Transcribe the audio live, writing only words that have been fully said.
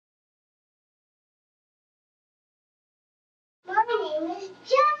name is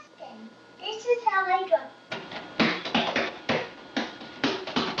Justin. This is how I go.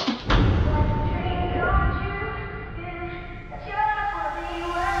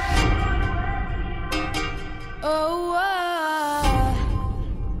 Oh,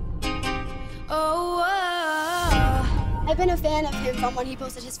 I've been a fan of him from when he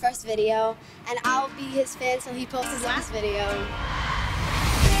posted his first video, and I'll be his fan till he posts his last video.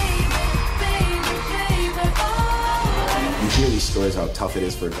 You hear these stories how tough it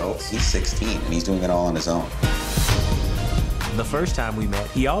is for adults. He's 16 and he's doing it all on his own. The first time we met,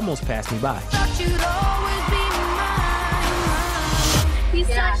 he almost passed me by. He's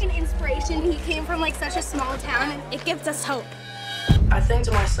such an inspiration. He came from like such a small town, and it gives us hope. I think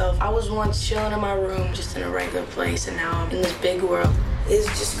to myself, I was once chilling in my room just in a regular place, and now I'm in this big world. It's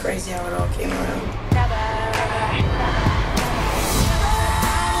just crazy how it all came around.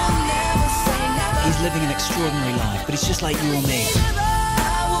 He's living an extraordinary life, but it's just like you or me.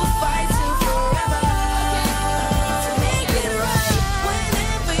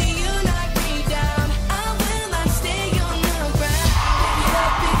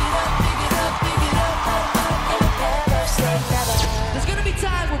 There's gonna be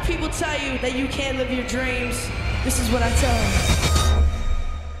times where people tell you that you can't live your dreams. This is what I tell them.